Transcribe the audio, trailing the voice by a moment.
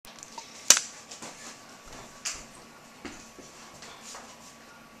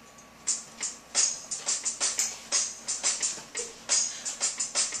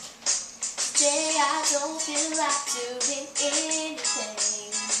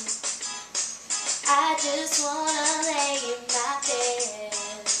I just wanna lay in my bed.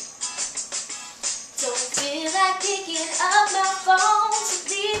 Don't feel like picking up my phone to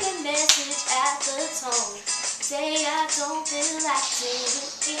leave a message at the tone. Say I don't feel like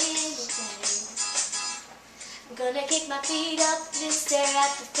doing anything. I'm gonna kick my feet up and stare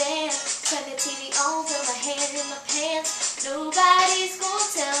at the fan. Turn the TV on, put my hand in my pants. Nobody's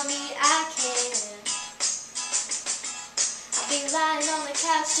gonna tell me I can't. Be lying on the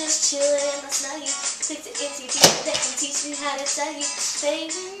couch, just chilling in my snuggie. Click the MTV that can teach me how to study.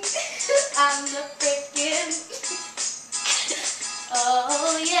 Baby, I'm the freaking.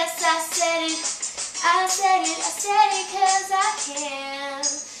 Oh yes, I said it, I said it, I said it 'cause I can.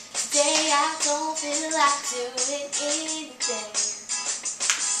 Today I don't feel like doing anything.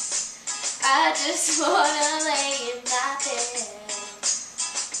 I just wanna lay in my bed.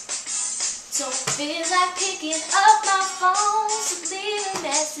 Don't feel like picking up my phone to leave a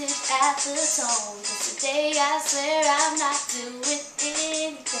message at the tone. 'Cause today I swear I'm not doing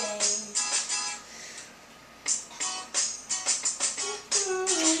anything.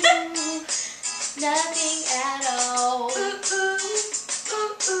 Nothing at all.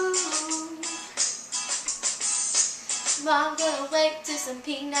 Mom gonna wake to some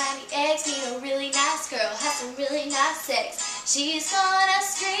P90X, meet a really nice girl, have some really nice sex. She's gonna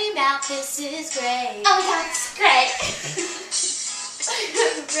scream out, this is great. Oh yeah, it's great.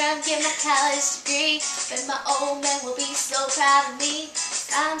 Around, get my college degree, but my old man will be so proud of me.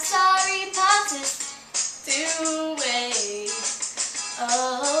 I'm sorry, Pops is through away.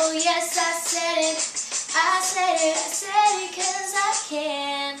 Oh yes, I said it, I said it, I said it 'cause I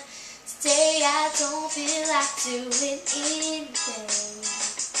can. Today I don't feel like doing anything.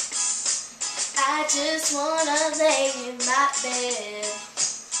 I just wanna lay in my bed.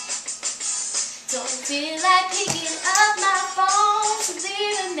 Don't feel like picking up my phone to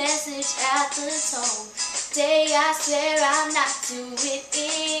leave a message at the tone. Today I swear I'm not doing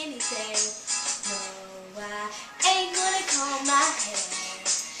anything. No, I ain't gonna comb my hair,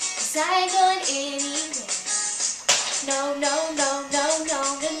 'cause I ain't going anywhere. No, no, no, no, no, no,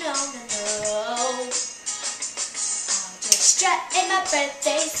 no, no, no. I'll just strut in my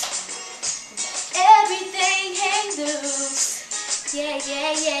birthday suit. Everything hang loose. Yeah,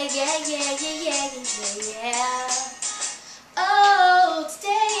 yeah, yeah, yeah, yeah, yeah, yeah, yeah, yeah. Oh,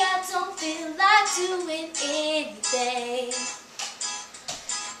 today I don't feel like doing anything.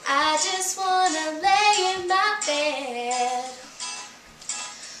 I just wanna lay in my bed.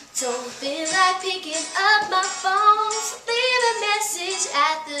 Don't feel like picking up my phone to leave a message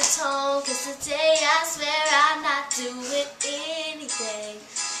at the tone. 'Cause today I swear I'm not doing anything.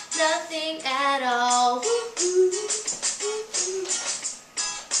 Nothing at all.